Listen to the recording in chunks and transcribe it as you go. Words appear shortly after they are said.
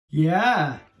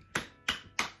Yeah,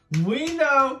 we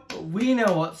know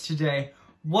what's today.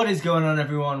 What is going on,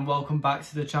 everyone? Welcome back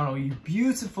to the channel, you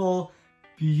beautiful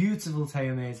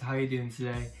tailor-mades. How are you doing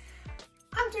today?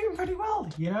 I'm doing pretty well,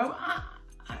 you know.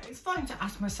 It's fine to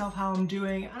ask myself how I'm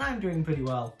doing, and I'm doing pretty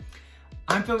well.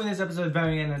 I'm filming this episode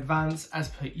very in advance, as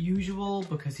per usual,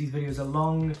 because these videos are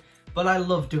long, but I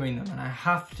love doing them, and I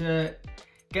have to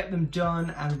get them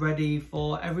done and ready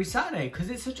for every Saturday, because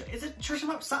it's a Treasure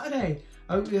Map Saturday.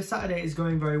 I hope your Saturday is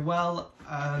going very well.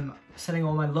 Sending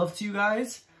all my love to you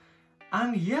guys.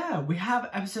 And yeah, we have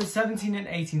episodes 17 and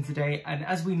 18 today, and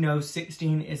as we know,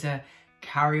 16 is a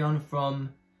carry-on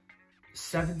from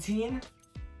 17?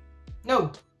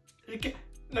 No,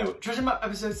 Treasure Map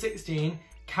episode 16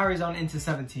 carries on into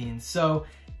 17, so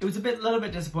it was a little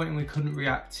bit disappointing we couldn't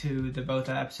react to both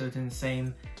our episodes in the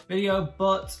same video,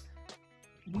 but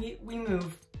we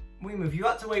move. You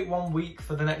had to wait 1 week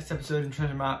for the next episode in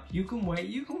Treasure Map. You can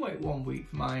wait 1 week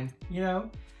for mine, you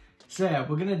know? So yeah,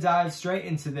 we're gonna dive straight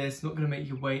into this. Not gonna make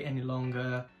you wait any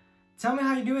longer. Tell me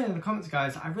how you're doing in the comments,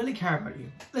 guys. I really care about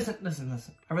you. Listen.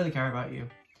 I really care about you.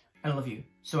 I love you.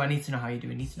 So I need to know how you're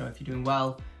doing. I need to know if you're doing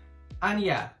well. And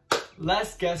yeah,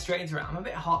 let's get straight into it. I'm a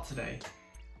bit hot today.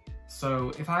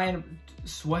 So if I am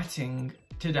sweating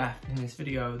to death in this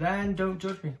video, then don't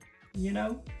judge me, you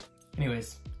know?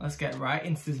 Anyways, let's get right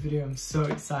into this video. I'm so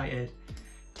excited.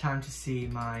 Time to see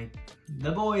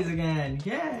the boys again.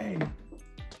 Yay!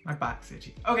 My back's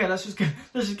itchy. Okay, let's just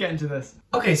get into this.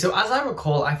 Okay, so as I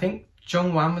recall, I think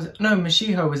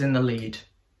Michiho was in the lead.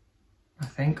 I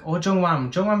think, or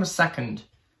Jungwon. Jungwon was second,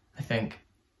 I think.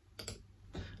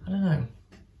 I don't know.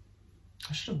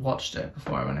 I should have watched it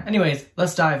before I went in. Anyways,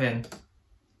 let's dive in.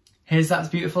 Here's that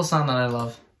beautiful sound that I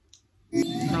love.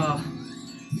 Oh,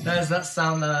 there's that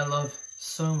sound that I love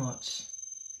so much.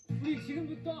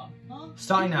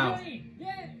 Starting now.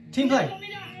 Team play.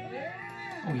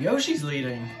 Oh, Yoshi's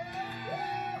leading.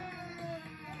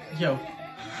 Yo.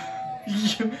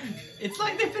 It's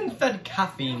like they've been fed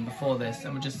caffeine before this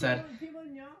and we just said.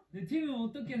 Is it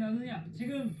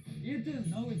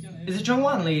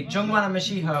Jungwon lead? Jungwon and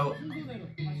Michiho.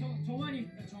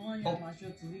 Oh.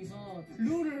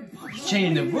 He's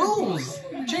changing the rules!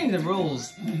 Changing the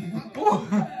rules!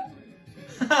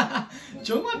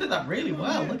 Jungwon did that really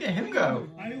well. Look at him go.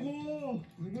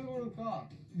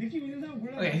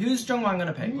 Okay, who's Jungwon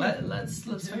gonna pick? Let's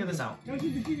figure this out.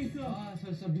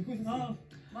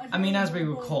 I mean, as we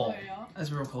recall,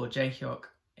 Jaehyuk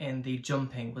in the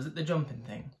jumping, was it the jumping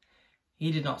thing?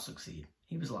 He did not succeed.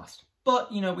 He was last.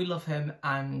 But, you know, we love him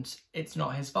and it's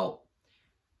not his fault.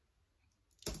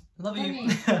 Love you.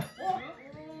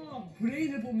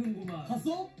 브레인을 뽑는구만.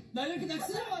 봤어? 나 이렇게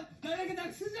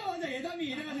딱 쓰자마자 예담이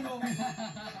이래가지고.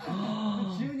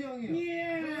 지훈이 형이요.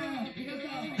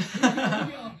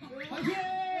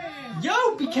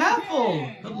 Yo, be careful!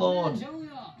 Good lord.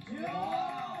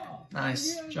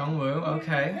 Nice. Jungwoo,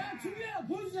 okay.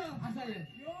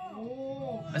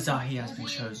 Asahi has been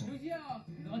chosen.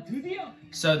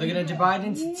 So they're going to divide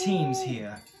into teams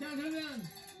here.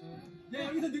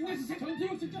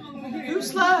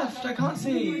 Who's left? I can't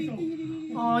see.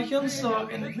 Oh,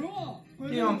 Hyunsuk and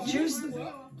Young. Choose.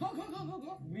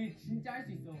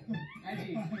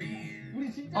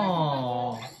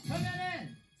 Oh.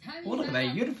 Oh, look at their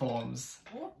uniforms.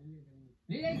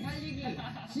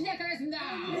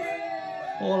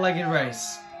 Four-legged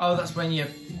race. Oh, that's when you.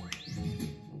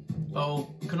 Oh,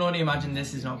 can only imagine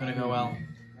this is not going to go well.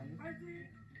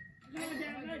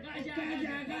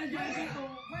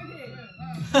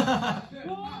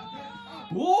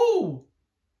 Whoa!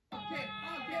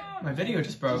 My video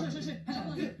just broke.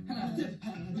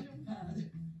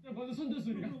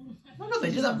 Oh no,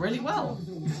 they did that really well.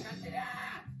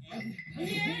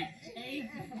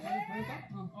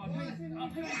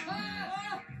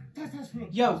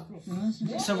 Yo,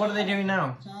 so what are they doing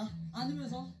now?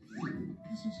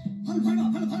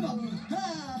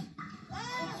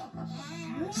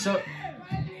 So,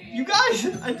 you guys,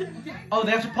 oh,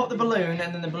 they have to pop the balloon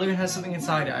and then the balloon has something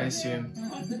inside it, I assume.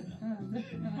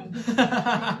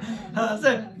 That's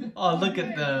it. Oh, look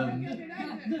at them.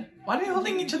 Why are they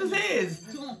holding each other's ears?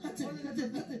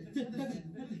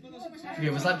 Okay,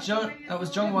 was that that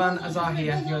was Jungwon, Asahi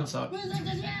and Hyunsuk.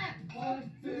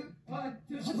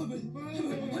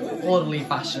 Orderly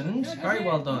fashioned. Very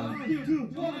well done.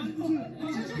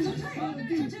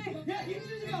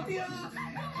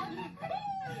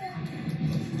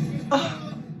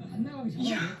 Oh.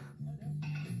 Yeah.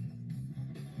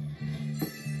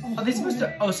 Are they supposed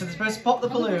to? Oh, so they're supposed to pop the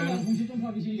balloon.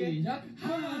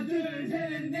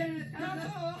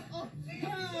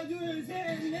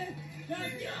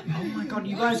 Oh my god,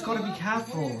 you guys gotta be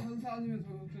careful.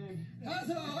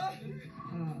 다섯.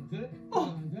 하나, 둘. Oh,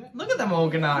 하나, 둘. look at them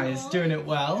organised, doing it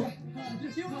well. 하나,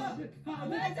 둘, 지우가.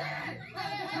 하나, 둘,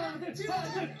 하나, 둘, 지우가.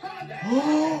 하나, 둘.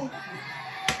 Oh,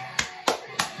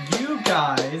 you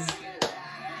guys.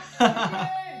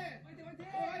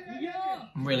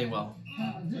 Really well.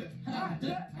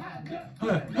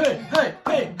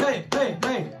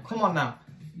 Hey. Come on now.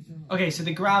 Okay, so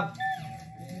they grab.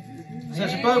 So they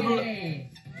have to blow, so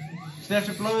they have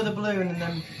to blow the balloon and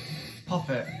then pop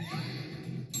it.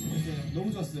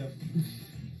 너무 좋았어요.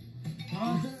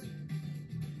 하나, 둘.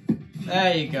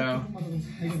 There you go.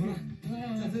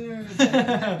 하나, 둘,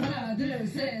 하나, 둘,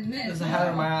 셋, 넷. There's a hair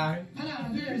in my eye. 하나,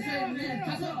 둘, 셋, 넷,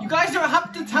 다섯. You guys don't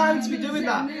have the time to be doing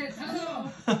that. 넷, 다섯.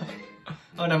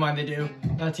 Oh, never mind, they do.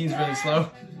 That team's really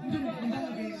slow.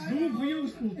 너무 보이고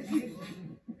싶어.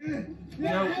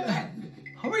 No.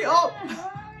 Hurry up!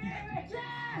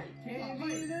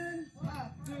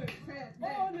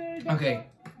 Okay.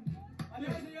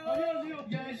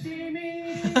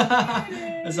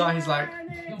 That's why he's like,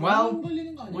 well,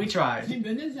 we tried.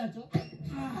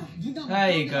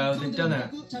 There you go, they've done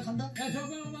it.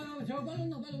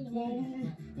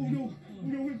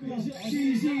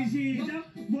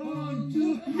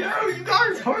 Yo, you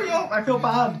guys, hurry up! I feel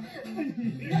bad.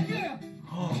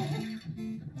 Oh,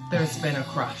 there's been a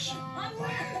crash.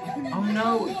 Oh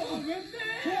no.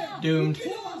 Doomed.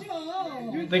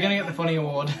 They're gonna get the funny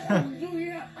award.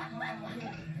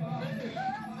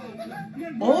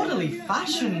 Orderly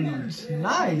fashioned.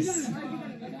 Nice.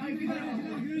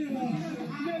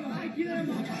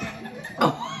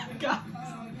 Oh my god.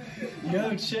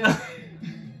 Yo, chill.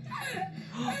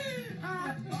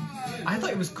 I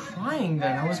thought he was crying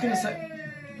then. I was gonna say.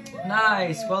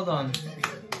 Nice, well done.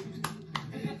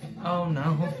 Oh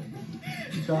no.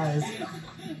 You guys.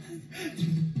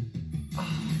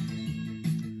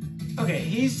 Okay,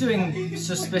 he's doing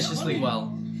suspiciously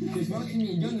well.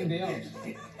 중앙팀이 이겼는데요.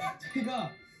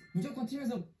 저희가 무조건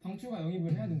팀에서 방초가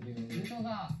영입을 해야 된대요.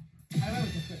 유서가 잘 알고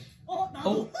있었어요.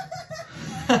 Oh.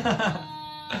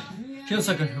 Feels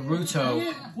like a Naruto.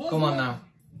 Come on now.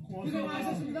 고생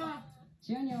많으셨습니다.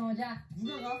 지현이 오자.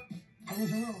 누가 가?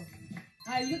 저요.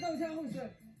 아, 이겼다고 생각하고 있어요.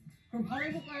 그럼 바로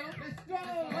해볼까요? Let's go!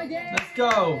 화이팅! Let's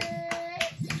go.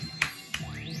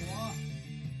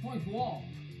 좋아. 좋아.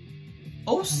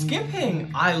 Oh,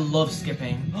 skipping. I love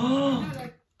skipping.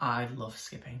 I love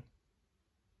skipping.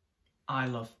 I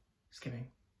love skipping.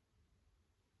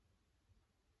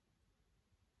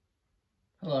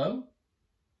 Hello?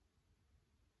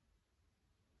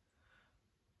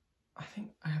 I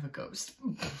think I have a ghost.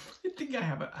 I think I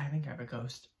have a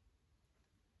ghost.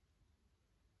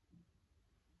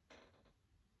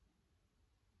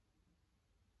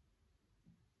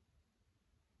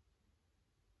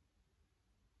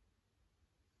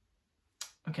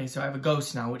 Okay, so I have a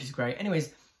ghost now, which is great.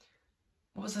 Anyways,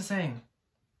 what was I saying?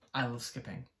 I love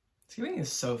skipping. Skipping is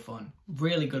so fun.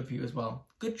 Really good for you as well.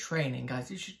 Good training,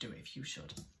 guys. You should do it if you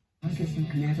should. That's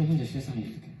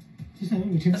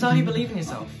how you believe in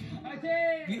yourself.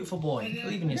 Beautiful boy.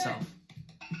 Believe in yourself.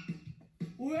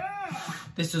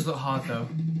 This does look hard though.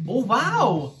 Oh,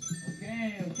 wow!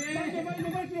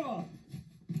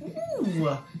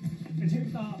 Ooh!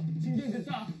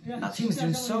 That team is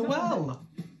doing so well.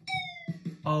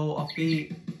 Oh,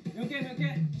 offbeat.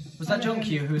 Was that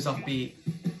Junkyu who was offbeat?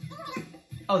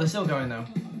 Oh, they're still going though.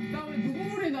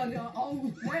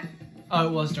 Oh,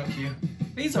 it was Junkyu.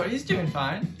 He's doing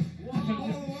fine.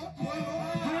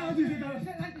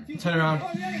 Turn around.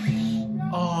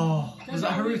 Oh, was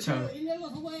that Haruto?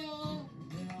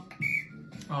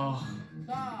 Oh.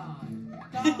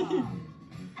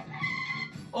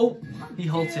 Oh, he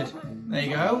halted. There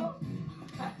you go.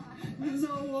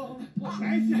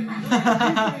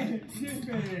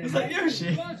 Is that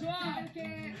Yoshi?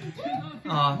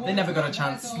 Ah, they never got a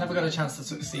chance. Never got a chance to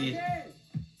succeed.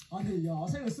 Come on,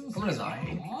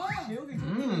 Asahi.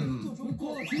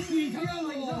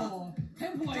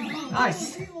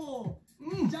 Nice.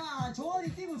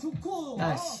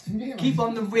 Nice. Keep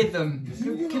on the rhythm.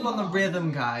 Keep on the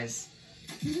rhythm, guys.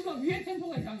 Leave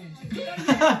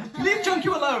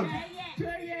Junkyu alone.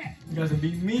 You guys are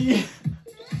beating me.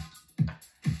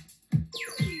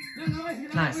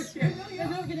 Nice.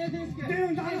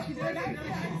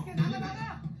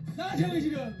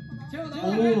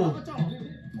 Oh.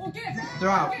 They're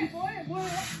out.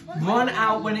 Run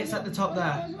out when it's at the top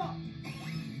there.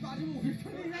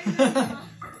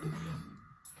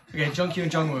 Okay, Junkyu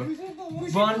and Jungwoo.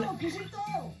 Run.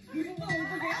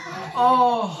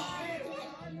 Oh.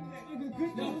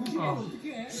 Oh.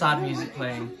 Sad music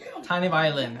playing. Tiny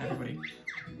violin, everybody.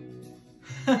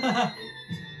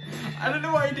 I don't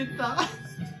know why he did that.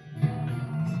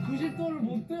 90도를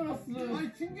못 들었어.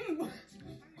 아니 충격이 뭐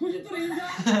 90도로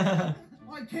인사.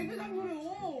 아 개그상 그래요.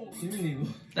 재밌네 이거.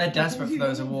 They're desperate for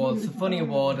those awards, the funny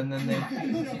award, and then they.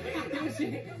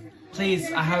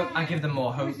 Please, I give them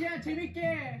more hope. 시야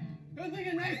재밌게.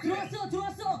 현석이 나이스.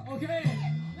 들어왔어. 오케이.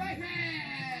 나이스.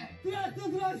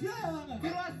 들어왔어.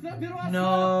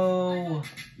 No,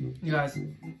 you guys.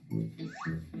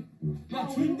 야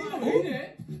준비가 왜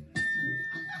이래?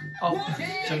 Oh,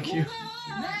 so cute.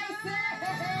 나이스.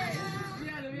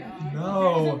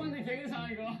 No. 번째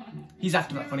개그상 이거. He's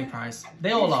after that funny prize.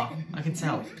 They all are. I can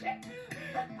tell.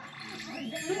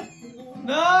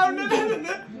 No.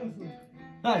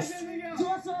 Nice.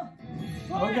 좋았어.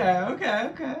 Okay.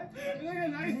 현석이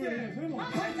나이스.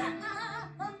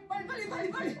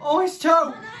 빨리. Oh, his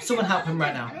toe! Someone help him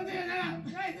right now. 현석이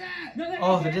나이스.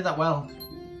 Oh, they did that well.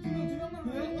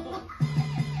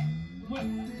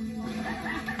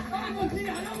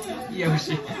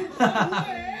 Yoshi.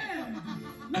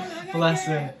 Bless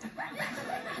him.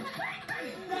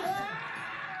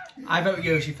 I vote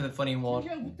Yoshi for the funny award.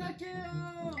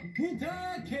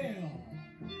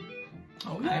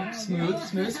 Okay, smooth.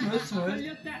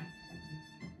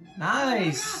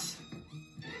 Nice.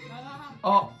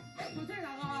 Oh,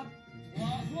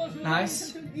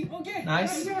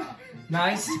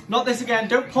 nice. Not this again.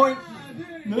 Don't point.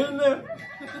 No.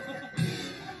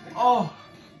 Oh,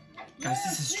 guys,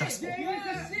 this is stressful.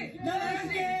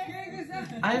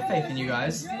 I have faith in you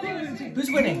guys. Who's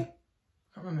winning? I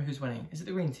can't remember who's winning. Is it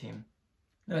the green team?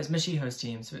 No, it's Mishiho's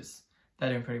team, so they're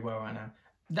doing pretty well right now.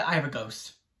 I have a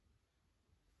ghost.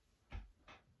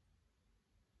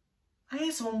 I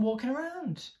hear someone walking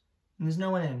around, and there's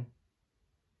no one in.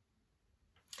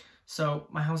 So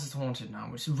my house is haunted now,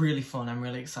 which is really fun. I'm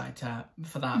really excited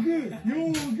for that.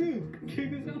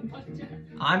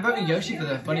 I'm voting Yoshi for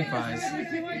the funny prize.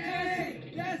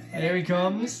 Here he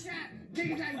comes.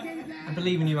 I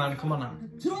believe in you, man. Come on now.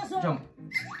 Jump.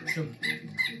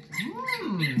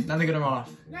 Now they're gonna run off.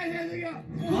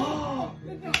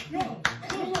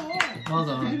 Well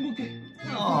done.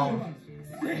 Oh.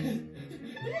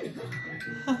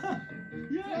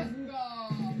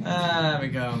 There we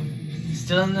go.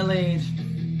 Still in the lead.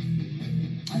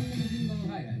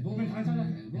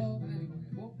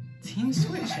 Team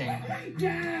switching.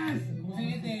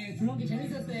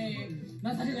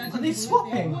 Are they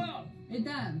swapping?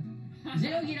 일단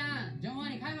재혁이랑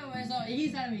정환이 가위바위보해서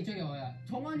이긴 사람이 이쪽에 와요.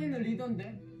 정환이는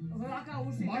리더인데. 아까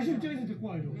올수 있어. 마시 입장에서 데리고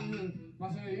와야죠.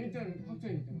 맞아요. 1등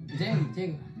확정이니까. 재혁.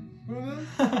 그러면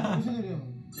무슨 일이야?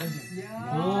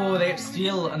 Oh, they get to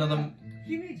steal another.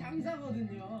 힘이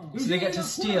장사거든요. So they get to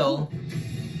steal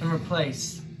and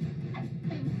replace.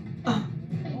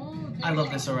 I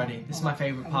love this already. This is my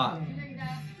favourite part.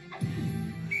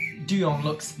 Duyong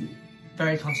looks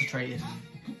very concentrated.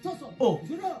 Oh,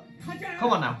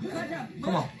 come on now.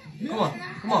 Come on.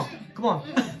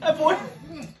 Avoid.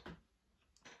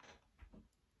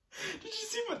 Did you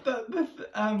see what the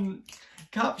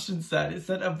caption said? It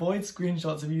said, avoid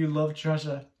screenshots if you love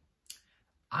treasure.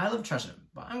 I love treasure,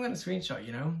 but I'm going to screenshot,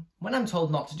 you know? When I'm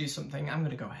told not to do something, I'm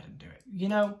going to go ahead and do it. You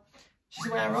know? It's just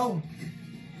the way I roll.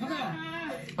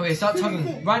 Okay, start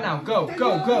tugging. Right now. Go. They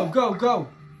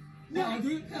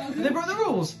broke the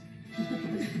rules.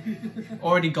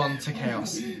 Already gone to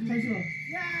chaos.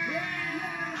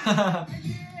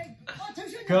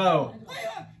 Go.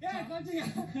 야 깜짝이야.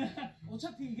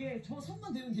 어차피 이게 저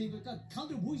선만 되면 되니까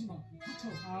가운데로 모이지 마. 그쵸?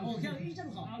 그냥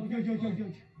일자로 가.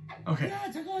 오케이. Okay. 야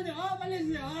잠깐만요. 빨리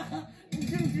해주세요.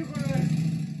 웅크림 줄 거를.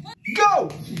 Go!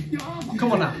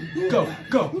 Come on now. Go.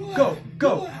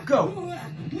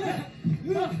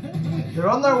 They're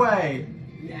on their way.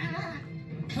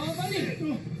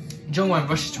 Jungwon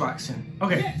rushes to action.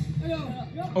 Okay.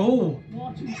 Oh,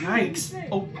 yikes.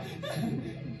 Oh.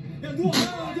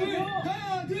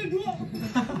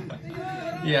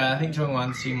 Yeah, I think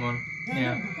Jungwon's team won.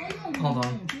 Yeah. Hold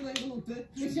on.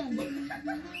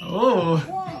 Oh,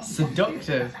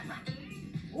 seductive.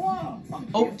 Oh,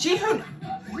 Jihoon!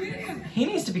 He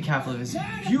needs to be careful of his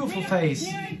beautiful face.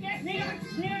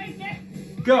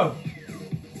 Go.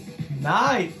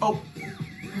 Nice. Oh,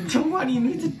 Jungwon, you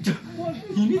need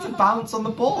to bounce on the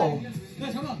ball.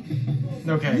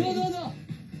 Okay.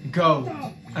 Go.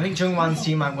 I think Jungwon's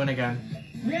team might win again.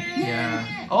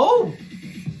 Yeah. Oh!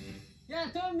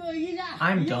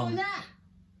 I'm done.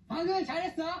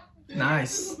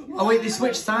 Nice. Oh wait, they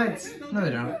switched sides. No,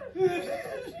 they don't.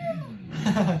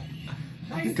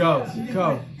 Go.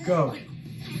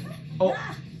 Oh.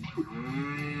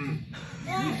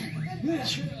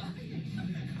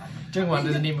 Jungwon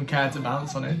doesn't even care to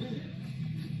bounce on it.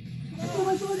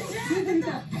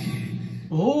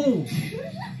 Oh!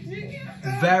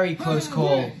 very close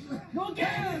call.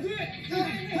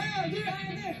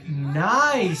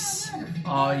 Nice!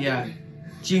 Oh yeah,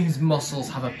 June's muscles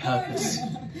have a purpose.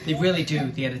 They really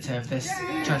do, the editor of this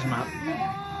treasure map.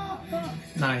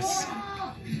 Nice.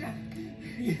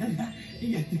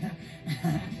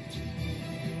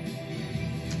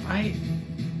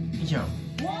 Yo.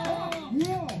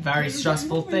 Very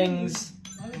stressful things.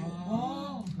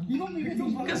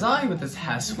 Kazai with his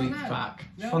hair sweep back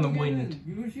from the wind.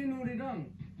 유신우리랑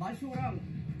마시오랑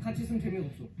같이 있으면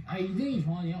재미없어. 아 2등이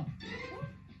정한이야.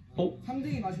 Oh.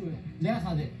 3등이 마시오야. 내가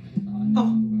 4등.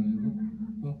 Oh.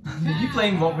 You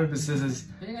playing rock, paper, scissors.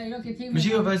 저희가 이렇게 팀을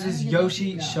Mashiro versus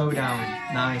Yoshi Showdown.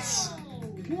 Nice.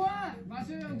 좋아.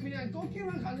 마시오 형 그냥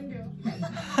꺾기만 가는 게요.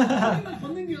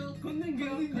 걷는 게요.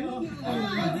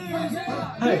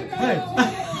 Hey, hey.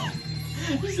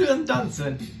 You see them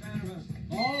dancing?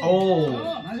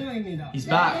 Oh. 마지막입니다. He's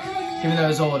back, giving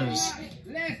those orders.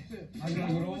 렉스.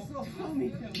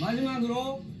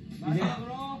 마지막으로 이제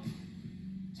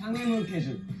장애물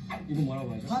캐주. 이거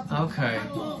뭐라고 하죠? Okay.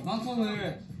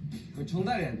 마커를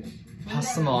전달해야 돼.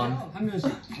 Pass them on. 한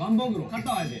명씩 완봉으로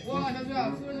갔다 와야 돼. 와,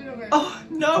 잠시만 쓰러지려고 해. Oh,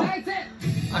 no. I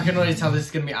can already tell this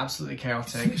is going to be absolutely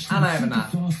chaotic. And I haven't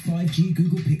had.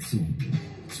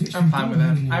 I'm fine with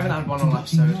it. I haven't had one all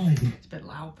episode. It's a bit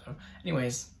loud though.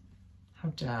 Anyways, how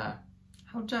dare.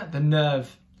 How dare. The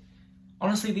nerve.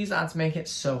 Honestly, these ads make it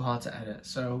so hard to edit.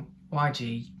 So,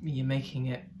 YG, you're making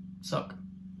it suck.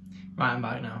 Right, I'm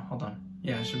back now. Hold on.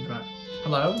 Yeah, I should be back.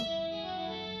 Hello?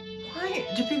 Why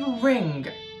do people ring?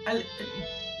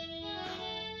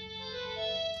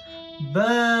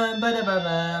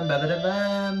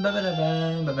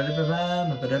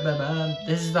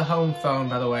 This is the home phone,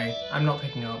 by the way. I'm not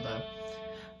picking up though.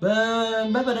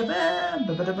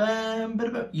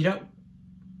 You don't.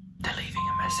 They're leaving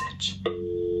a message.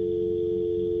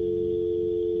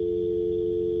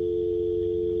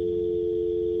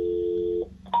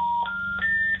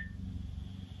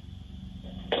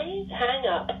 Please hang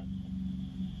up.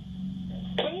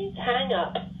 Please hang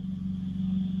up.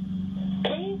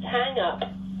 Please hang up.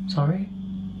 Sorry?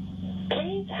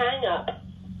 Please hang up.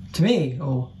 To me,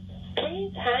 or?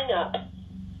 Please hang up.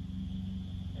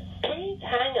 Please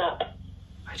hang up.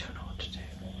 I don't know what to do.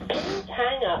 Please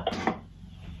hang up.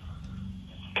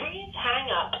 Please hang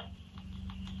up.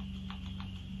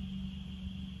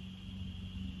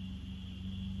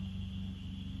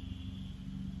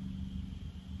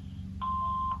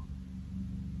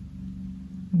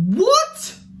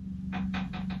 What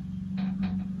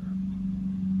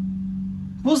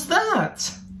was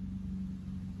that?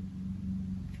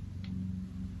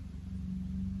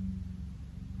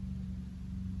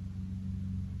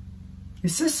 It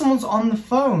says someone's on the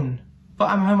phone, but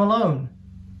I'm home alone.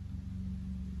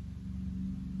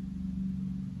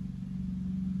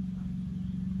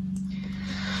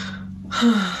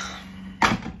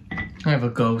 I have a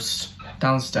ghost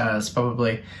downstairs,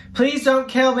 probably. Please don't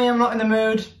kill me, I'm not in the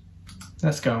mood.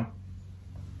 Let's go.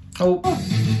 Oh.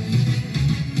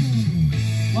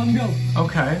 완벽.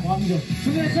 Okay. 완벽.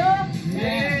 준비했어?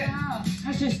 네.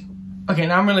 할 수 있어. Okay,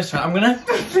 now I'm really stressed. I'm gonna.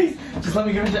 Please, just let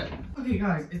me go into. Okay,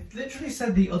 guys, it literally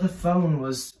said the other phone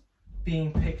was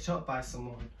being picked up by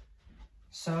someone.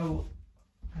 So,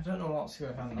 I don't know what's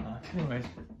going on there. Anyways.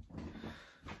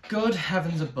 Good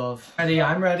heavens above. Ready,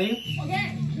 I'm ready.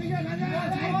 오케이.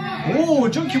 Oh,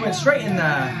 Junkie went straight in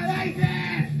there.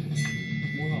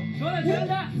 전화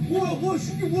들어온다. 뭐야,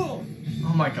 신기 뭐야?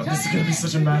 Oh my god, this is gonna be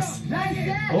such a mess.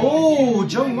 나이스. Oh,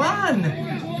 Jungwan!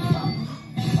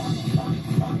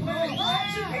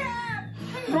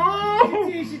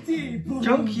 No! 시티.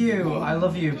 Junkyu, I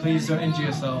love you. Please don't injure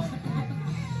yourself.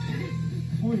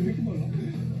 왜 이렇게 빨라?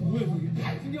 뭐야, 저게?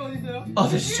 신기 어디 있어요? Oh,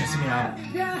 this is stressing me out.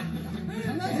 야,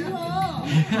 장난치지 마.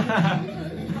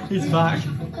 He's back.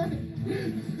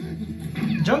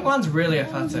 Jungwan's really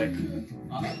apathetic.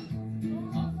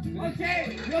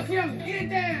 오케이, 역시 형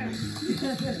 1등.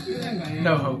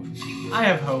 No hope. I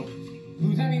have hope.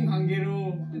 노자민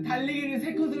관계로 달리기를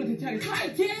세 컷으로 대체하겠습니다.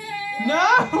 파이팅! No!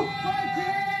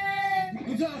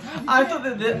 I thought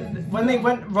that when they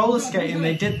went roller skating,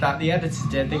 they did that. The editor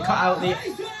did. They cut out the.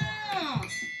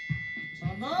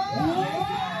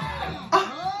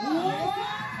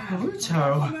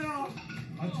 Naruto.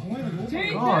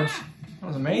 God, that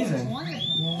was amazing.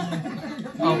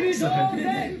 Oh,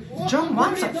 slipping.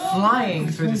 Jungwan's like flying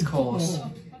through this course.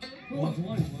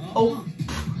 Oh.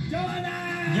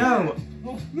 Yo.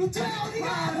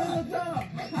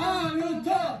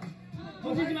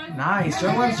 Nice.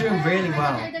 Jungwan's doing really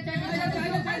well.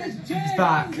 He's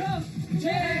back.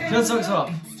 Hyunsuk's up.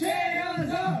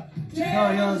 No,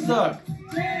 Hyunsuk.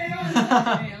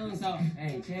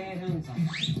 에이 재형사.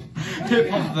 Hip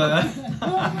hop there.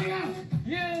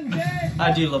 윤재.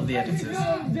 I do love the editors.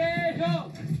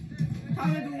 윤재형.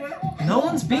 다음에 누구야? No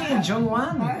one's beating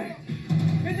Jungwan.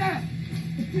 괜찮아.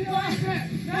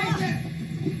 나이스.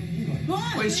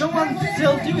 Wait, is Jungwan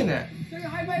still doing it? 저기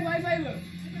하이파이브 하이파이브.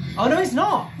 Oh no, he's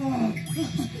not.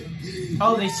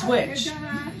 Oh, they switched.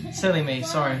 Silly me,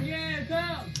 sorry.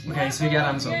 Okay, so we get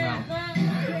hands up now.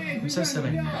 I'm so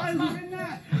silly.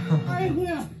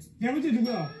 아이고야. 네 번째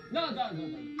누구야? 나.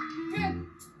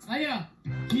 아니야.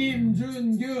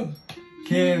 김준규.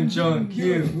 Kim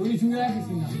Jong-kyu. 여기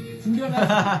중요하겠습니다.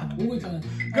 준규가 오고 있잖아.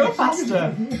 Go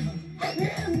faster.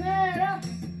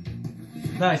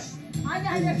 Nice.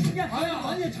 아니야 진짜.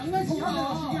 아니야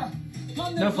장난치냐.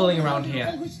 No fooling around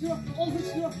here. 그렇지 들어.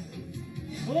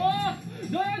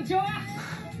 너랑 좋아.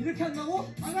 이렇게 한다고?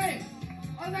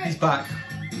 He's back.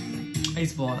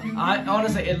 He's born.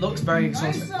 Honestly, it looks very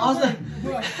exhausting. Honestly,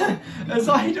 it's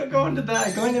like you don't go under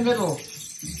there. Go in the middle.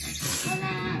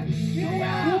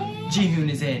 Jihoon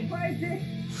is in.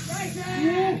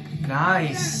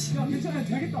 Nice. 야 괜찮아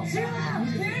되겠다. 야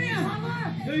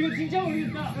이거 진짜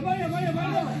모르겠다. 빨리.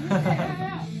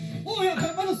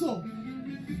 야 빠졌어.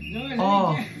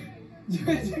 Oh.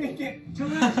 재밌게.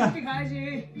 정우야 재밌게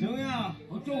가야지. 정우야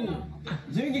어쩌고.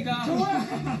 재밌게 가.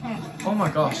 Oh my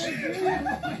gosh.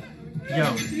 Yo.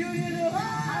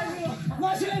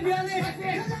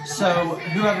 So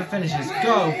whoever finishes,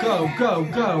 go.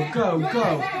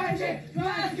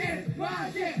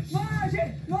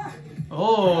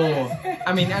 Oh,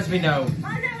 I mean, as we know.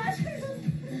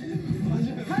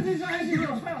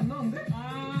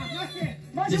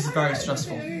 This is very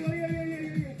stressful.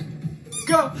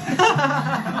 Go!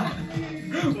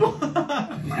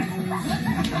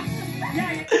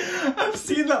 I've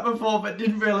seen that before, but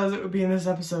didn't realise it would be in this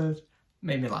episode.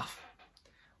 Made me laugh.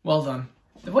 Well done.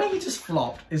 The way he just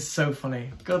flopped is so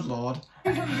funny. Good lord.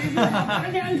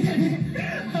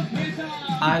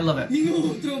 I love it.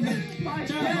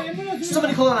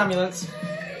 Somebody call an ambulance.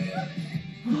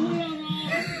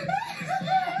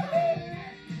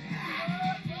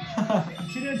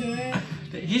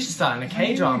 He's just starting a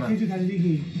K-drama.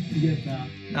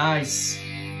 Nice.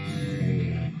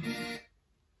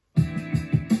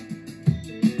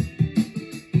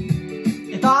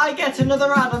 If I get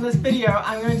another ad on this video,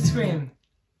 I'm going to scream.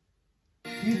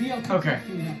 Okay.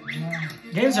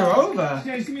 Games are over.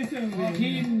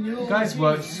 You guys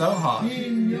worked so hard.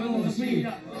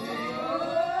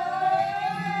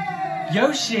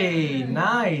 Yoshi,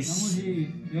 nice.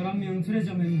 11명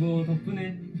트레저 멤버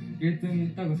덕분에 1등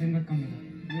했다고 생각합니다.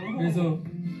 그래서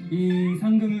이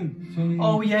상금은 저는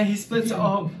Oh yeah, he splits it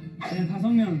up. 그냥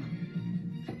 5명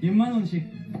 6만 원씩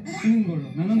쓰는 걸로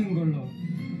나누는 걸로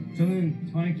저는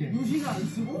정할게요. 요시가 안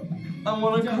쓰고? I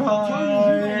wanna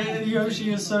cry.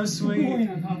 Yoshi is so sweet.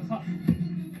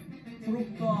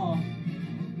 부럽다.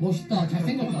 멋있다.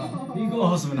 잘생겼다. 이거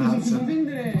Awesome and handsome.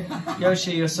 동생들의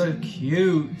Yoshi, you're so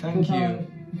cute. Thank you.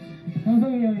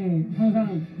 현성이 형이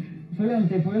항상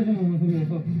저희한테 보여주는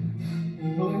모습이어서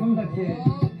저희 형답게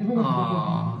해보고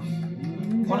싶었어요.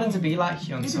 Aww. Wanted to be like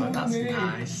Hyunso. That's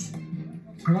nice.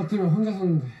 저 같으면 혼자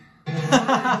섰는데.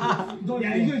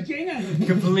 야 이거 깨냐?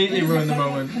 Completely ruined the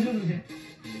moment.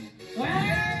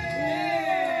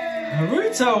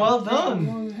 Naruto, well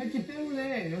done. 했기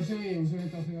때문에 열심히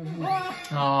우승했다고 생각합니다.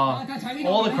 Aw,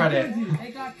 all the credit.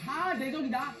 그러니까 다 내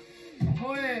덕이다.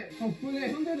 저의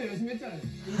덕분에 형들도 열심히 했잖아요.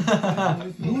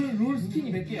 롤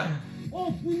스킨이 몇 개야?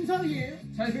 분상이에요?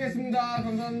 잘 쓰겠습니다.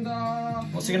 감사합니다.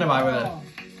 What's he gonna buy with it?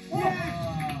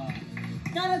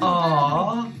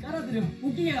 Aww. 깔아드려.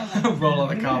 웃기게 나가. Roll on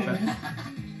the carpet.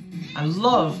 I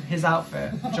love his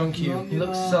outfit, Jungkook. He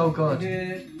looks so good.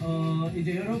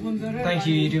 이제 여러분들을 Thank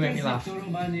you, you do make me laugh.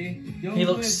 He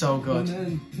looks so good.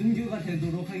 준규가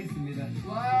되도록 하겠습니다.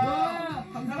 와,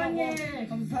 사랑해.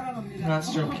 사랑합니다.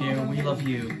 That's Jungkook. We love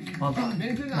you. Well done.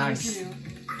 Nice.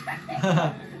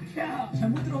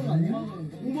 잘못 들어온 거 아니야?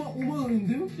 5만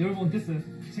원인데요? 여러분 어땠어요?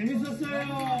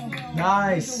 재밌었어요.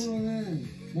 Nice.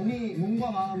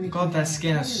 몸과 마음이 God, their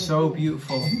skin is so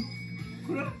beautiful.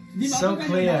 So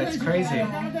clear, it's crazy.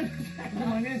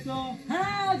 많이 했어.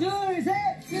 하나, 둘, 셋.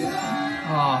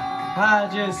 Oh, I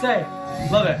just say,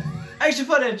 love it. Extra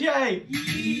footage, yay!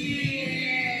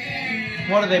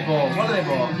 What are they bought? What are they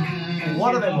bought?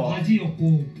 What are they bought?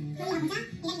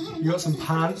 You got some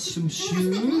pants, some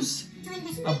shoes,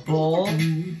 a ball.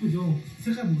 이쁘죠?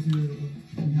 색깔 보세요, 여러분.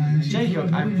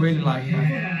 Jaehyuk, I really like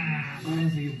that.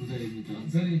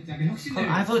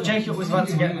 I thought Jaehyuk was about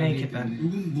to get naked then.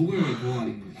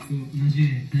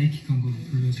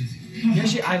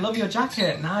 Yoshi, I love your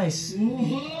jacket. Nice.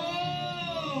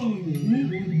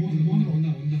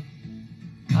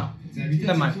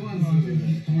 Never mind.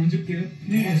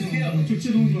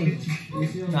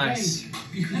 Nice.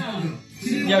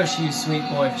 Yoshi, you sweet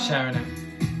boy, for sharing it.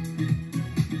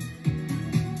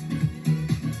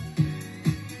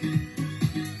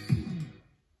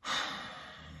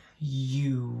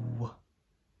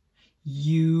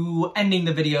 You ending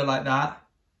the video like that.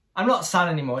 I'm not sad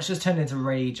anymore. It's just turned into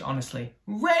rage, honestly.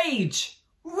 Rage!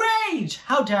 Rage!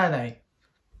 How dare they?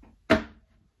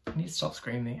 I need to stop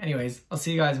screaming. Anyways, I'll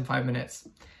see you guys in 5 minutes.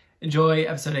 Enjoy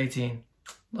episode 18.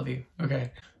 Love you.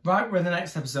 Okay. Right, we're in the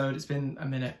next episode. It's been a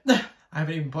minute. I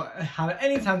haven't even had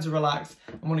any time to relax.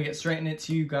 I want to get straight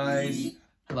into you guys.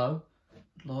 Hello?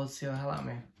 Lord, see the hell out of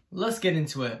me. Let's get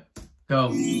into it.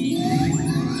 Go.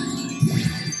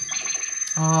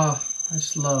 Oh, I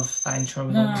just love that intro.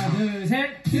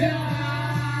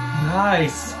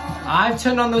 Nice. I've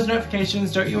turned on those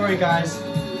notifications. Don't you worry, guys.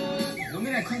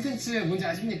 오늘의 컨텐츠 뭔지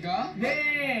아십니까?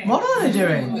 네. What are they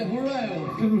doing?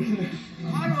 몰라요.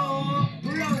 바로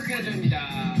놀라운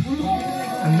트레저입니다.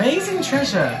 Amazing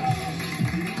treasure.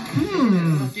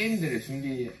 게임들을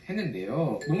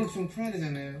준비했는데요. 몸을 좀 풀어야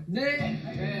되잖아요.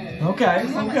 네. Okay,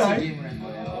 같이 okay. 게임을 할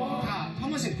거예요. 한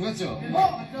번씩 보였죠?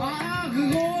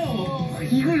 그거.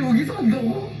 이걸 여기서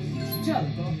한다고? 쉽지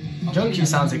않을까? Junkie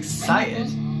sounds excited.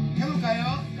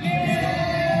 해볼까요?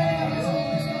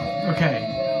 Okay.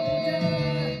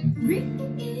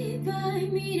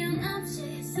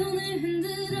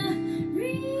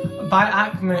 By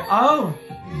Acme. Oh!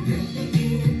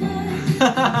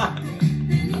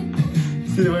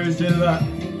 See the way he's doing that.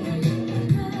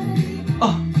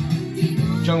 Oh!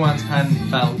 Jungwon's pen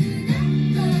fell.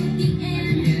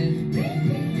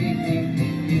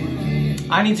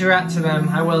 I need to react to them.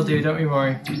 I will do, don't you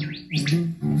worry.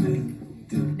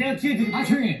 내가 뒤에 들어. 아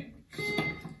조용히 해.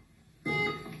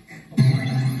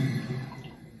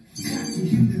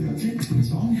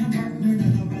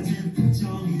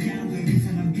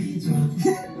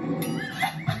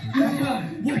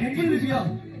 뭐 못 불리지야.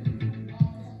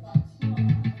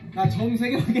 나 점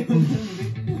 3개밖에 못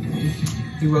썼는데.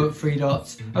 He wrote 3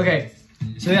 dots. Okay,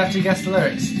 so they have to guess the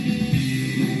lyrics.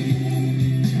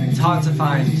 It's hard to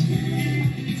find.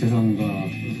 죄송합니다.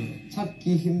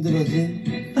 찾기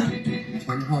힘들어진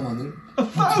전화만을.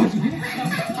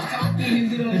 찾기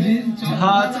힘들어진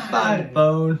Hard to find a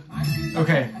bone.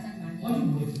 Okay.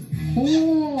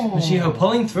 Michiho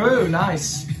pulling through.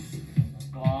 Nice.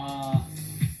 와.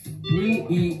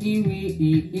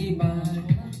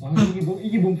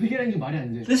 이게 몸풀기라는 게 말이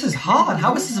안 돼. This is hard.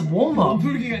 How is this a warm up?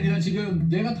 몸풀기가 아니라 지금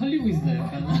뇌가 털리고 있어요.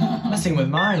 약간. Let's sing with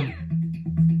mine.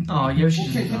 Oh, Yoshi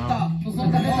오케이 doesn't know.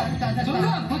 됐다.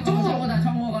 정답 박정호.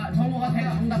 정호가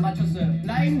제가 정답 맞췄어요.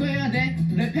 라임도 해야 돼.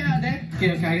 랩해야 돼. 오케이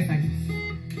알겠어.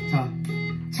 자,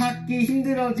 찾기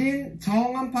힘들어진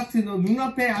정한 파트너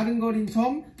눈앞에 아른거린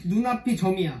점 눈앞이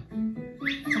점이야.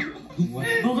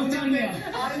 너가 짱이야.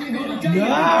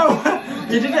 No!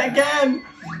 He did it again!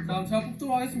 자, 제가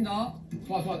뽑도록 하겠습니다.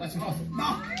 좋아, 나 지금 알았어.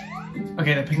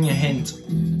 Okay, they're picking a hint.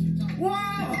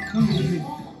 와!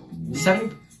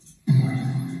 7?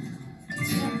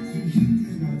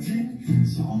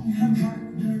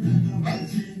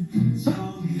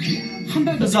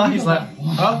 That's all he's like,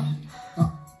 huh?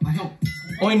 형.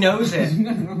 Oh, he knows it.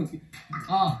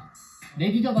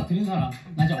 내 디더바 들은 사람.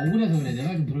 나 진짜 억울해서 그래. 내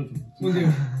말 좀 들어줘.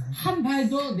 뭔데요? 한 발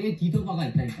더 내 디더바가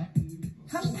있다니까.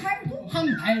 한 발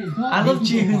더. I love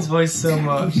Jihoon's voice so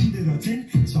much.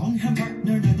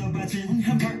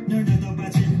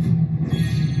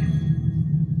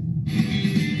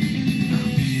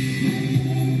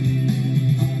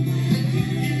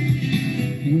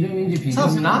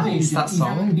 Sounds nice, that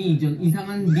song.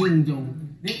 이상한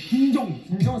비인정. 네?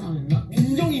 빈정상했나?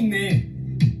 빈정이 있네.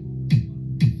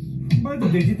 한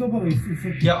발도 내 디더바가 있어.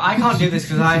 Yo, I can't do this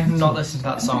because I have not listened to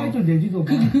that song. 내 디더바.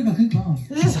 그니까.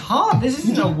 This is hard. This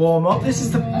isn't a warm up. This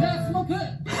is the 가자 스머프.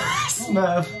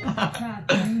 Smurf.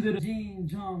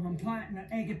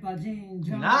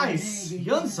 Nice.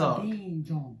 Hyunsuk.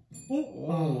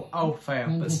 Oh,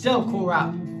 fail. But still, cool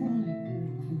rap.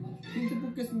 힌트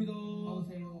뽑겠습니다.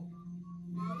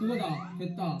 그거다.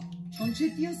 됐다.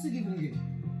 전체 띄어쓰기 공개.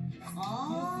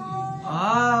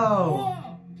 Oh.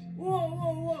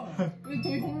 우와. 왜 더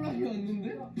혼란이 왔는데?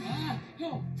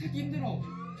 형 찾기 힘들어.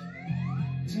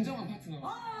 진정한 파트너.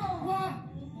 와.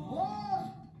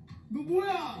 너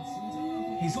뭐야?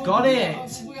 He's got it.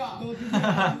 누구야?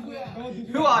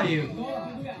 Who are you? 너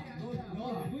누구야?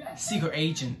 Secret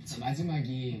agent.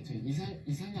 마지막이 저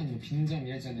이상한 빈정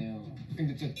이랬잖아요.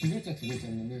 근데 저 두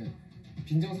글자면은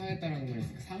빈정 상했다라는 말이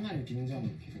있으니까 상한 빈정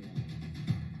이렇게 돼요.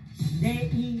 내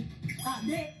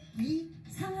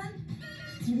이상한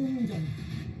빈정.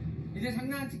 내 이제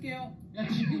장난 안 칠게요. 야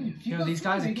지금 Yo, these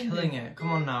guys are killing it.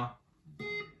 Come on now.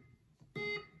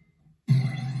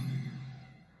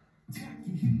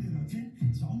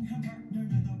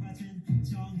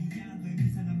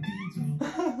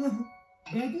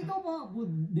 내디더봐 뭐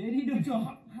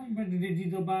내리려줘 한번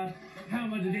내디더봐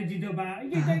한번 내디더봐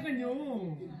이게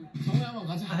있다니까요. 정우 한번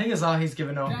가자. I think it's all he's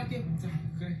given up. 내가 할게. 자,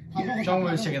 그래.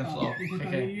 Jungwoo's taking the floor.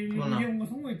 Okay, come on now. 이런 거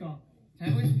성공했다. 자,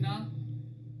 해보겠습니다.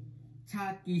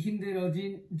 찾기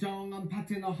힘들어진 정한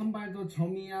파트너 한 발도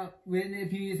점이야 왜 내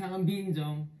비상한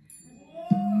빈정.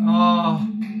 Oh,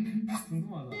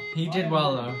 궁금하다. he did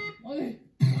well though. 아니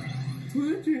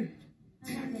도대체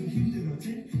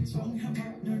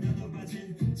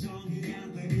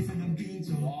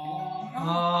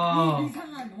Oh,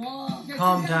 이상한 와.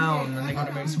 calm down. And they got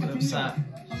to make someone upset.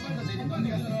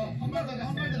 한 발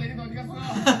더 내리고 어디 갔어?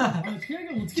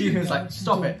 체력이 어떻게 Ji-hoon's 됐냐, like,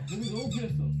 stop 진짜. it. 너무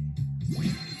풀렸어.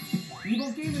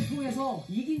 이번 게임을 통해서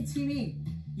이긴 팀이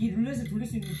이 룰렛을 돌릴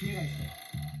수 있는 기회가 있어.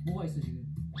 뭐가 있어 지금?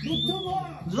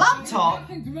 노트북!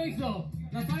 Laptop? 두명 있어.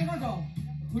 나 빨가져.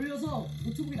 돌려서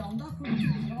노트북이 나온다? 그럼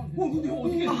노트북이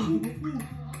들어가면 돼.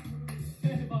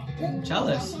 근데 형 어떻게 해?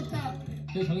 Jealous.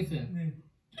 저 정했어요. 네.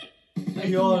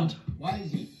 Beyond.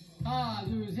 YG. 하나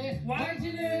둘 셋.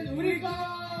 YG는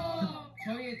우리가.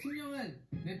 저희의 팀명은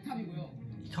랩탑이고요.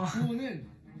 구호는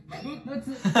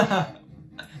노트.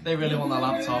 They really want that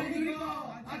laptop.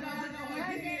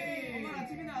 엄마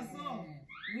아침에 나왔어.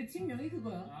 우리 팀명이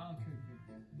그거야. 아, 오케이.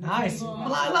 Nice.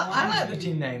 Well, I like the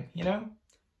team name, you know?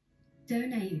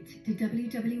 Donate to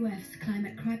WWF's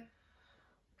Climate Crisis.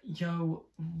 Yo,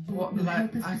 what, Will like,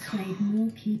 help us I persuade can't. more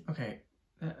people. Okay.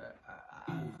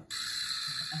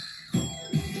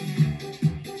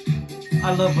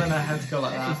 I love when I have to go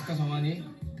like that. 있을까 정한이?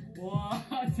 와,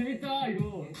 재밌다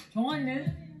이거.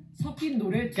 정환이는 섞인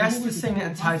노래 Guess 제목을 the singer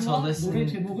and 듣고 title, 가수와 listen 노래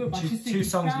제목을 맞출 to 수 two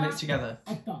songs 있다? mixed together.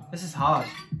 없다. This is hard.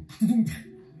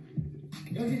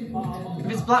 If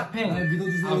it's Blackpink,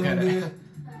 I'll get it.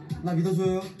 나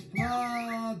믿어줘요.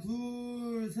 하나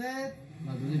둘 셋.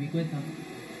 나 노래 믿고 했다.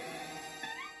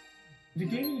 이제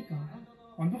게임이니까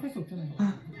완벽할 수 없잖아요.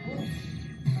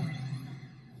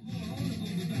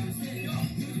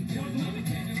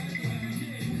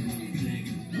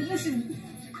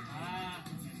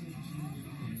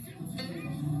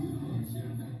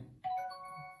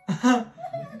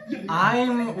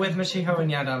 I'm with Michiho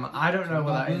and Yadam. I don't know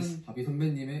what that is. 바비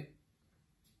선배님의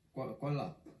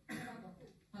꽐라.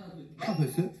 아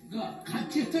됐어요?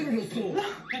 같이 틀어줬어.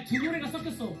 두 노래가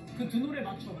섞였어. 그 두 노래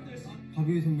맞춰.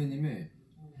 바비 선배님의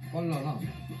꽐라랑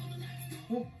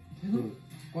그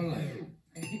꽐라예요.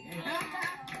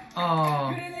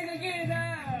 Oh. 그래 내가 걔다.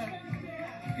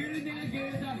 그래 내가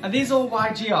걔다. Are these all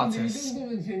YG 이 artists?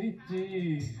 정도면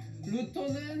재밌지.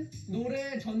 루토는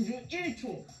노래 전주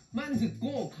 1초만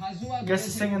듣고 가수와 노래 Guess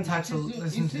the singing title, 맞출 수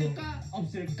listen to me. 있을까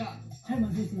없을까? 잘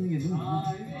맞을 수 있는 게 너무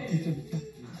많아. 진짜.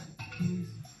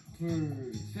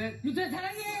 둘 셋. 루테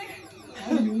사랑해.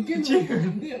 아니 여기는 지금.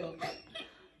 안 돼요.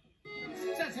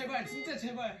 진짜 제발 진짜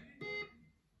제발.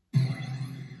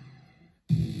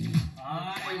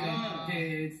 아 이거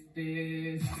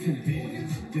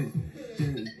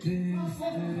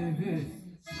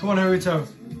Come on, Naruto.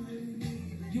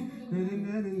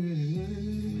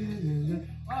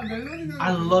 아 멜로디는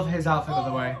I love his outfit, by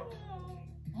the way.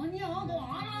 아니야, 너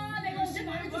알아. 내가 어제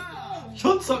말해줬어.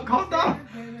 Shut up, calm down.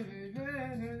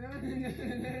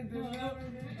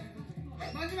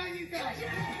 마지막이 있어.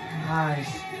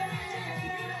 Nice.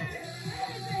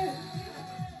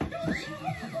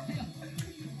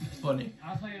 Funny.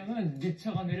 아사 형은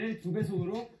미쳐가네를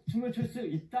 2배속으로 춤을 출 수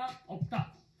있다,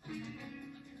 없다.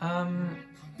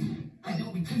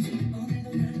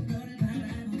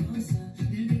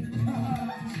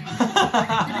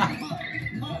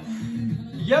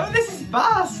 Yo, this is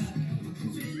fast.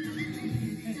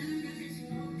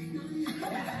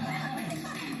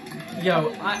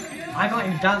 Yo, I got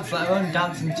him dance, let alone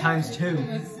dancing times 2.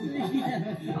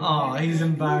 Oh, he's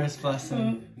embarrassed, bless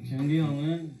him. 준비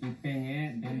형은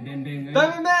빅뱅의 뱅뱅뱅을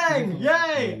Bang bang!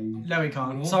 Yay! No, he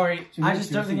can't. Sorry, I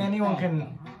just don't think anyone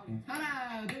can.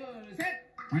 하나 둘 셋.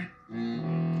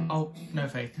 Oh, no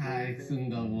faith. 다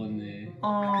X인가 보네.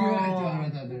 Oh. 그거 할 줄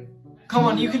알아 다들. Come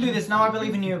on, you can do this. Now I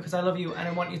believe in you because I love you and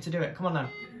I want you to do it. Come on now.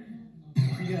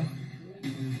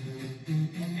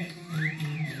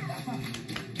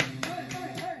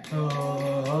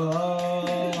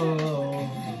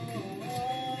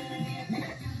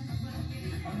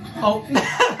 Oh.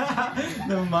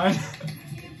 Never mind.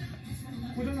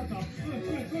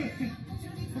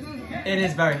 It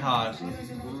is very hard.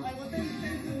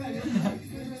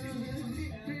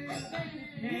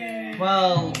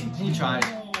 Well, he tried.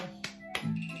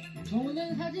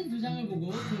 정우는 사진 2장을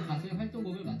보고 그 가수의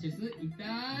활동곡을 맞힐 수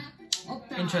있다.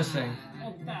 없다. Interesting.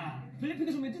 없다.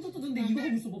 블랙핑크 정말 뚜뚜뚜인데 이거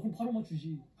하고 있어. 뭐 그럼 바로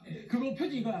맞추지. 그거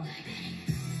표지 이거야.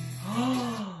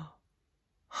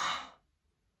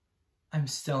 I'm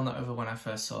still not over when I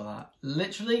first saw that.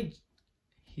 Literally,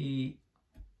 he.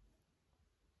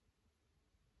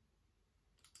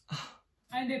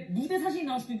 아니 근데 무대 사진이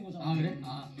나올 수도 있는 거잖아. 아 그래?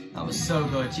 That was so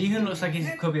good. Jihoon looks like he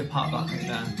could be a part of that group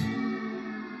there.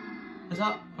 Is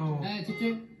that? Oh. 네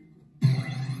집중.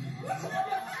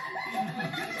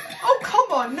 Oh,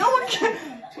 come on! No one can.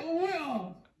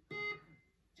 정우야.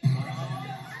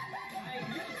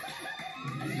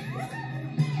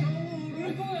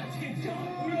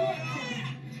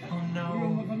 Oh 우리 no.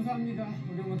 엄마 감사합니다.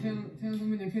 우리 엄마 태연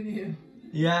선배님 팬이에요.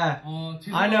 Yeah.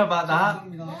 I know about that.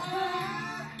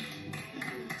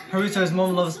 Haruto's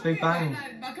mum loves Big Bang.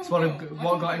 It's what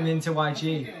got him into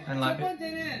YG and 첫 like.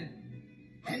 번째는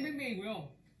뱅뱅뱅이고요.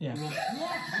 Yeah.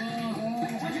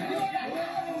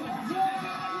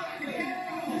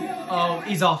 Oh,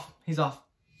 he's off. He's off.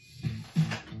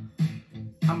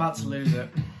 I'm about to lose it.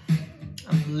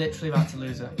 I'm literally about to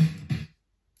lose it.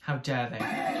 How dare they?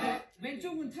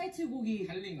 왼쪽은 타이틀곡이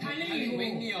달링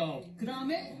웬리어. 그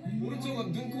다음에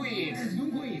오른쪽은 눈코입.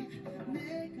 정우야.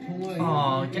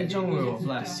 Oh, get Jungwoo,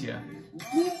 bless you.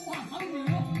 와 바로 불러.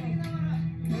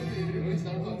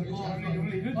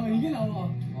 아 이게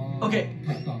나와. Okay,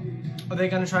 are they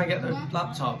going to try and get the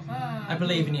laptop? I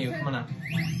believe in you. Come on now.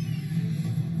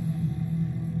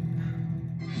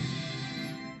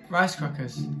 Rice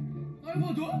crackers.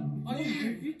 아이고 너? 아니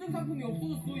 1등 상품이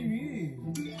없어졌어 이미.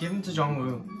 Give them to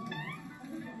Jungwoo.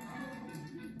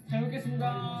 잘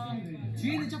먹겠습니다.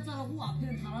 뒤에는 짭짤하고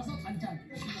앞에는 달아서 단짠.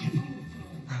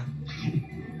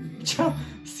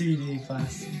 CD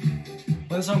class.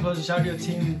 When the song closes, shout your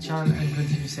team chant and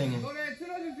continue singing. 노래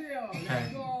틀어주세요. Okay.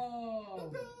 Let's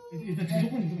go. 일단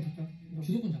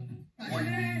주도권 장난.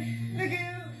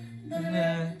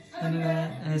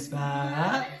 It's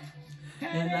back.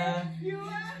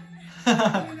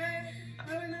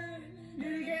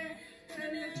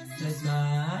 It's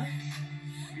back.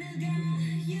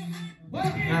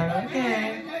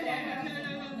 Okay.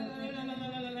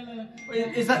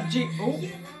 Is that G? Oh,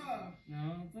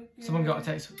 someone got a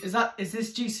text. Is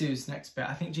this Jisoo's next bit?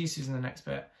 I think Jisoo's in the next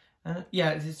bit. Yeah,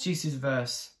 it's Jisoo's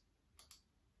verse.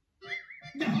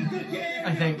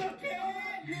 I think.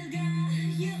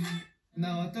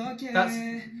 That's.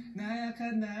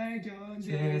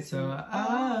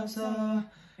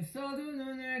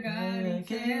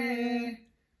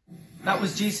 That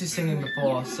was Jisoo singing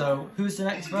before, so who's the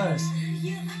next verse?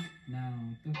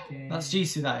 That's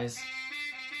Jisoo, that is.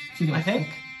 I think.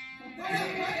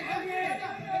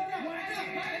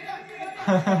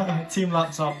 Team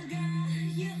laptop.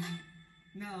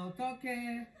 나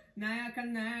어떻게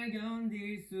나약한 날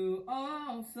견딜 수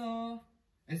없어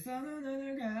애써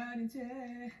눈을 가린 채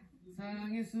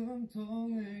사랑의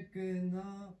숨통을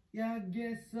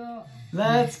끊어야겠어.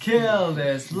 Let's kill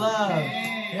this love.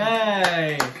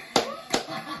 Yay.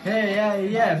 Hey,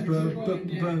 yeah. Boom, boom,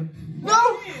 boom.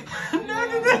 No! No.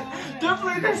 Don't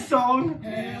play this song.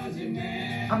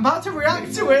 I'm about to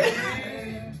react to it.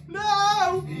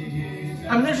 No!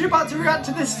 I'm literally about to react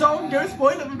to this song. Don't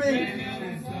spoil it for me.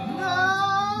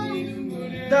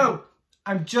 No!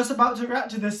 I'm just about to react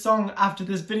to this song after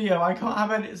this video. I can't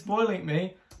have it spoiling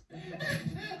me.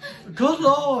 Good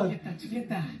lord!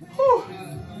 Whew.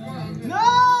 No!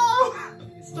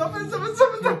 Stop it.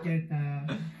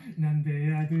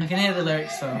 I can hear the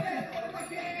lyrics though.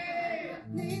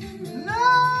 No!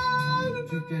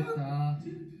 죽겠다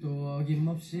또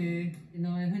어김없이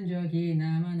너의 흔적이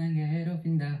나만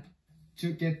괴롭힌다.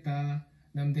 죽겠다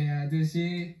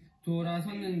남대하듯이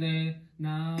돌아섰는데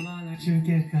나만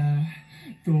죽겠다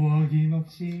또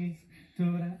어김없이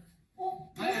돌아.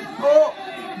 Oh!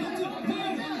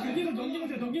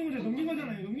 넘긴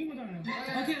거잖아요.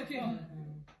 오케이.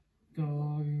 또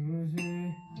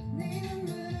이것을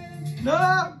No!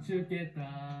 죽겠다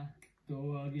또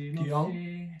어김없이 귀여워.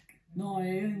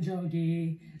 너의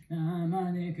흔적이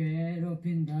나만을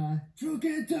괴롭힌다.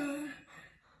 죽겠다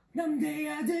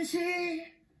남대하듯이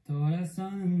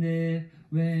돌아섰는데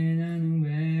왜 나는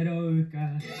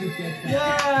외로울까. 죽겠다.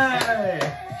 Yay!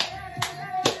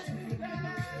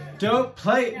 Don't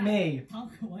play me. 다음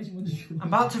거 와이시 먼저 줘. I'm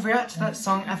about to react to that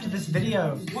song after this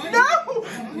video. No!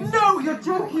 No, you're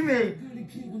joking me.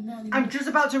 I'm just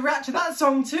about to react to that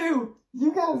song too.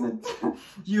 You guys are...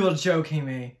 You're joking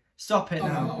me. Stop it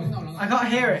now. I can't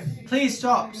hear it. Please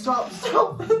stop.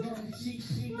 No!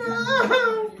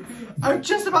 I'm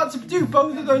just about to do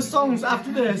both of those songs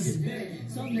after this.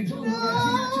 No!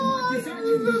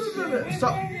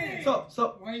 Stop.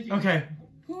 Stop. Okay.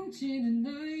 훔치는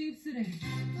너의 입술에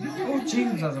Oh,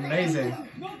 Jesus, that's amazing.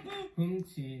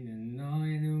 훔치는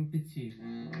너의 눈빛이.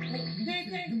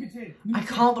 I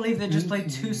can't believe they just played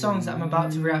 2 songs that I'm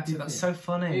about to react to. That's so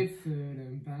funny.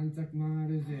 입술은 반짝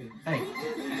마르지. Hey.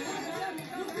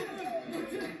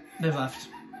 They've left.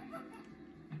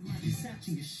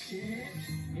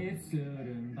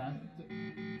 입술은 반짝.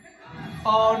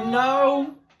 Oh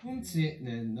no!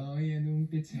 훔치는 너의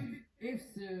눈빛에.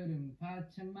 입술은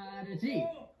반짝 마르지.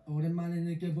 오랜만에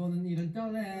느껴보는 이런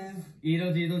떨림.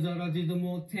 이러지도 저러지도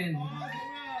못해.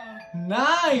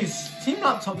 Nice! Team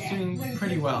Laptop's doing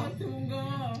pretty well.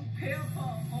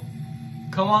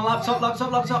 Come on, laptop.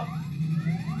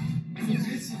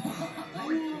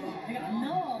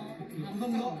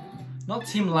 Not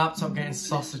Team Laptop getting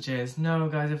sausages. No,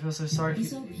 guys, I feel so sorry We for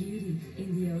saw beauty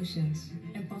in the oceans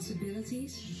and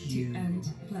possibilities You. to end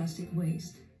plastic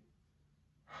waste.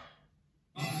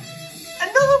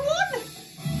 Another one?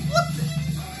 What the?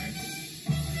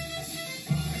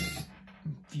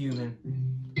 I'm fuming.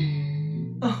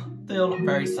 Oh, they all look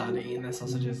very sad eating their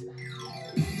sausages.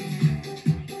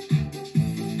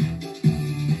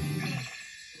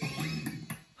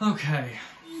 Okay.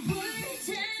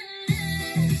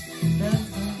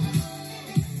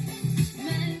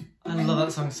 I love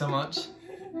that song so much.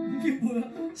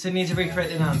 So you need to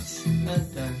recreate the dance.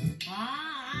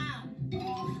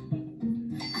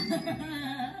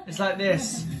 It's like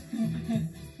this.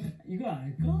 이거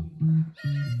알까?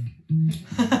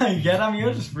 Get them,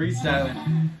 you're just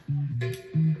freestyling.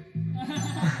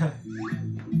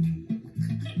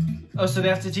 Oh, so they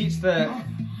have to teach the.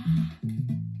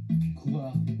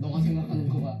 그거야. 너가 생각하는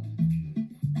그거야.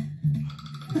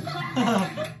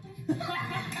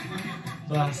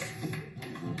 Bless.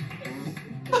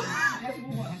 다시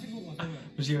보고.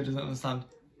 Rashida doesn't understand.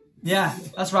 Yeah,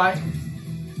 that's right.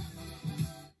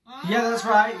 Yeah, that's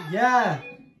right. Yeah.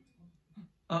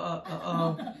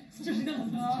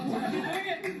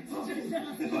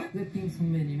 래핑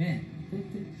선배님의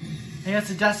He has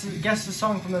to guess the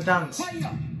song from the dance.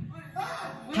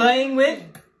 Playing with.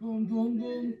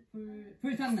 붐붐붐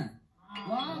불탄난.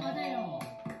 와 맞아요.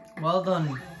 Well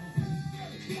done.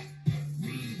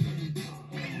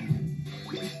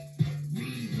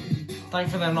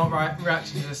 Thanks for them not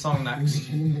reacting to the song next.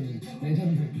 재능들이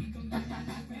레전드.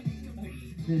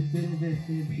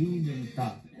 이름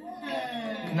딱.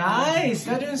 Nice,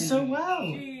 they're doing so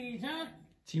well. 시작.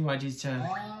 TYG's turn.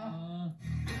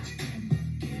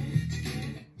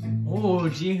 Oh,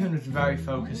 Jihoon was very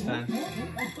focused then.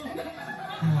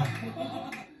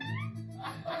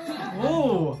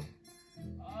 Oh!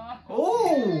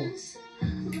 Oh!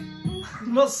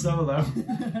 Not solo.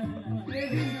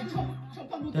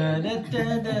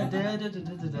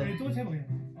 또 제목이야.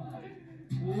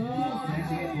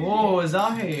 Oh,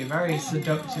 Zahi, very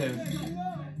seductive.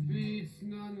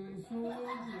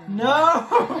 No!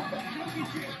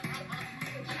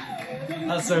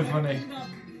 That's so funny.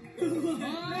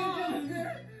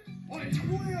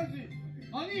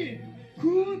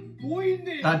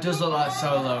 That does look like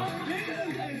solo.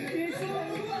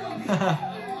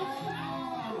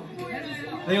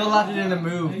 They all added in a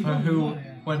move for who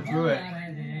went through it.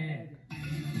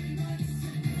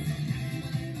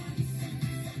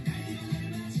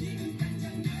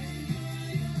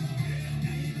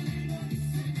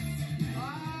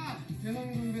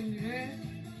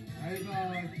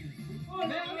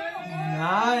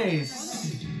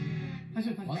 Nice.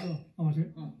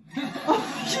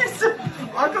 Yes,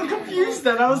 I got confused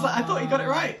then. I thought he got it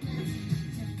right.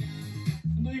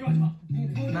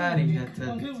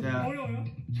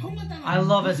 I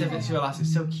love As If It's Your Last.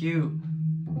 It's so cute.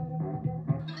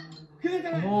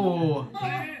 Oh,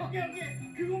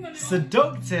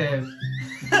 seductive.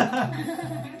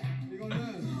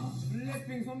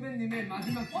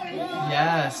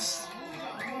 Yes.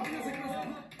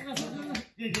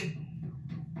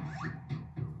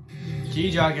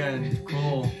 G-Dragon,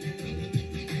 cool.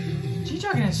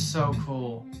 G-Dragon is so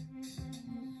cool.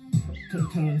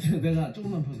 내가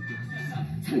조금만 보여줄게.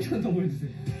 잠시만 더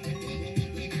보여주세요.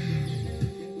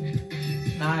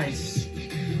 Nice.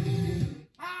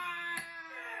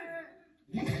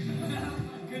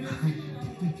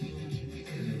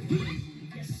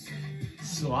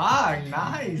 Swag,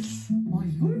 nice. 아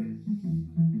이걸?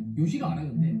 요시가 알아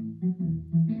근데.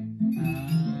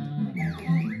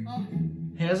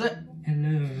 Here's it.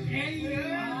 Hello.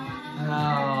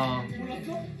 Oh.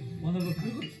 원하고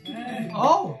그거.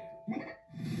 Oh.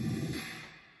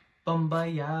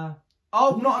 Bombaya.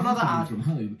 Oh, not another ad. From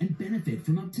home and benefit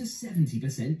from up to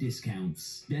 70%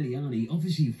 discounts. Deliani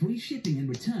offers you free shipping and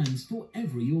returns for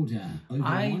every order. Over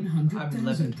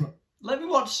 100,000 Let me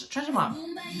watch Treasure Map.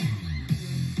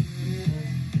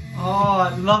 Oh,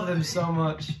 I love them so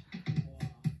much.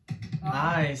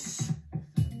 Nice.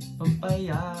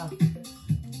 Bumbaya.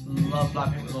 Love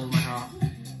Blackpink with all of my heart.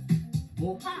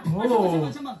 뭐?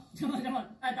 오. 잠깐만.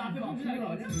 아, 나 앞에 봐. 이거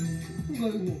아니야? 이거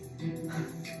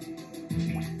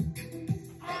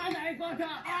아, 나일 것 같아.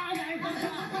 아, 나일 것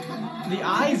같아. The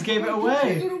eyes gave it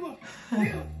away. 들어봐.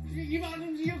 이만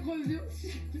움직였거든요.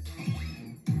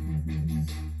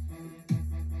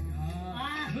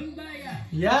 아, 흥바야.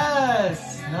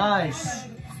 Yes. Nice.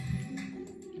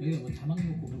 여기 뭐 자막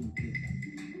놓고 그러면 어떻게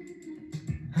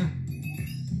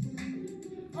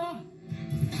아,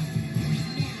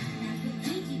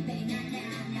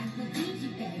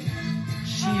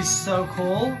 She's so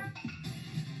cool.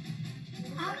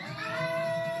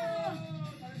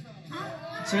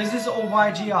 So is this all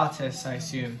YG artists, I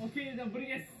assume? 오케이, 일단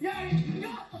모르겠어. 야,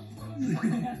 야!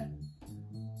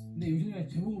 근데 요즘에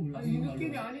제목을 몰라. 이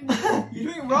느낌이 아닌데. You're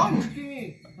doing wrong.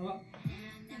 느낌이. 봐봐.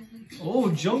 Oh,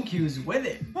 Jungkook's with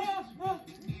it.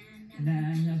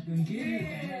 난 나쁜 길.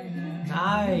 누구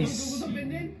Nice.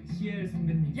 선배님? CL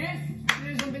선배님. 예스!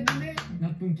 네, 선배님네.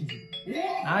 나쁜 길.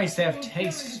 Nice, they have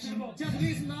taste. 자,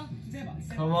 드리겠습니다. 해봐.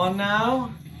 Come on now.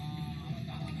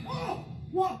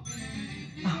 와!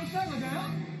 이거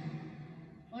싸가자야?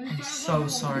 아니, So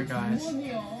sorry, guys.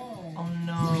 원이야. Oh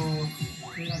no.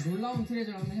 제가 놀라운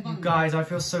트레저를 한번 You 해봤는데 guys, I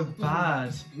feel so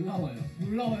bad.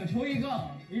 놀라워요.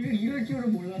 저희가 이럴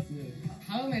줄은 몰랐어요.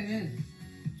 다음에는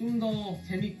좀 더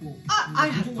재밌고 I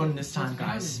had fun this time,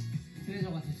 guys.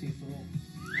 트레저가 될 수 있도록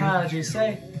How did you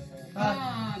say?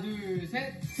 하나, 둘,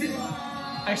 셋.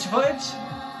 Extra footage?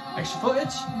 Extra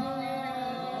footage?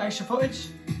 Extra footage?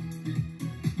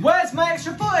 Where's my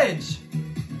extra footage?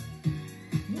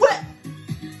 What?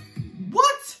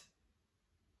 What?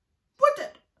 What the?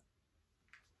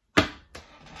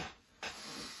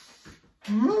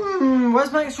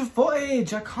 Where's my extra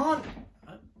footage? I can't.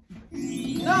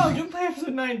 No, you didn't play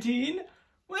episode 19.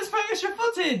 Where's my extra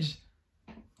footage?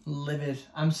 Livid.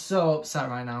 I'm so upset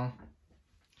right now.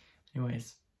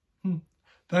 Anyways,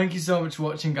 thank you so much for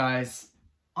watching, guys.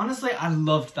 Honestly, I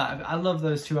loved that. I love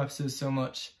those 2 episodes so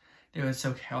much. They were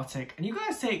so chaotic. And you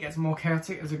guys say it gets more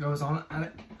chaotic as it goes on. And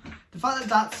the fact that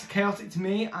that's chaotic to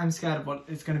me, I'm scared of what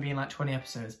it's going to be in like 20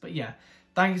 episodes. But yeah,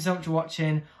 thank you so much for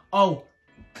watching. Oh,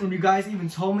 and you guys even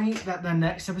told me that the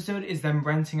next episode is them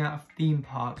renting out a theme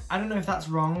park. I don't know if that's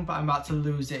wrong, but I'm about to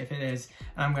lose it if it is.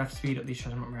 And I'm going to have to speed up these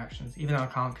Treasure Map reactions, even though I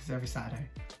can't because it's every Saturday.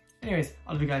 Anyways,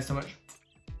 I love you guys so much.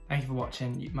 Thank you for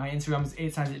watching. My Instagram is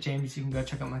IsaacsJames, so you can go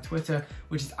check out my Twitter,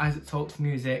 which is Isaac Talks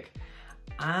Music.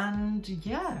 And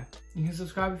yeah, you can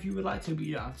subscribe if you would like to, but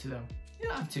you don't have to though. You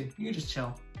don't have to, you can just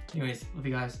chill. Anyways, love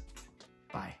you guys.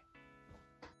 Bye.